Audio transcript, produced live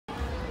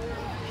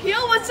Yo,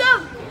 what's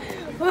up?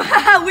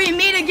 We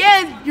meet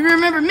again. You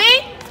remember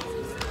me?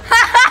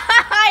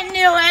 I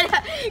knew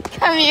it.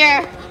 Come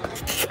here.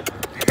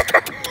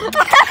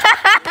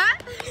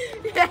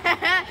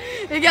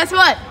 And guess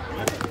what?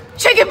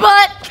 Chicken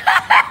butt.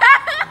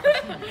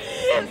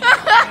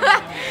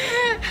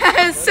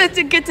 It's such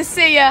a good to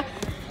see ya.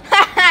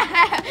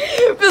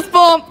 Fist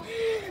bump.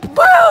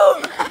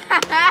 Boom.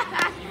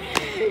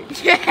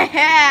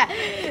 Yeah,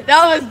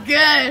 that was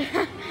good.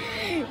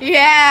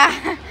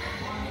 Yeah.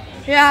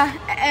 Yeah,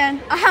 and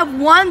I have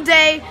one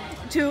day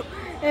to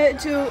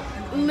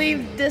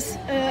leave this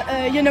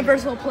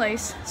universal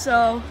place.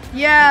 So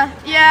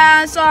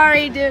yeah,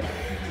 sorry, dude.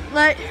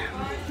 Like,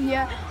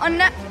 yeah,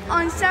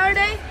 on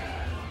Saturday,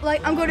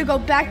 like I'm going to go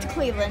back to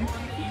Cleveland.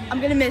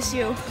 I'm gonna miss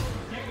you.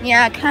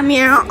 Yeah, come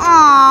here.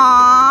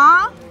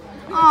 Aww,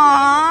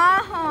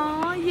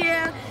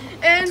 yeah.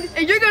 And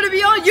you're gonna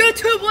be on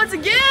YouTube once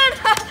again.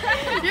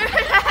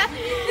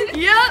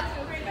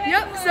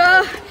 Yep.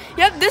 So.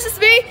 Yep, this is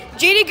me,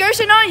 GD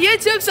Gershon on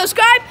YouTube.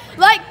 Subscribe,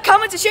 like,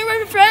 comment, and share with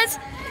your friends.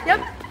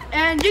 Yep,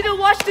 and you can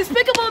watch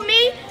Despicable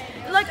Me,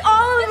 like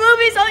all the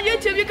movies on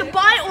YouTube. You can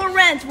buy or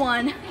rent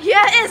one.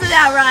 Yeah, isn't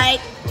that right?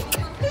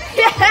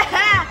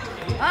 Yeah.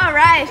 All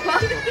right.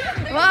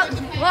 Well,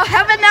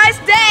 have a nice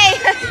day.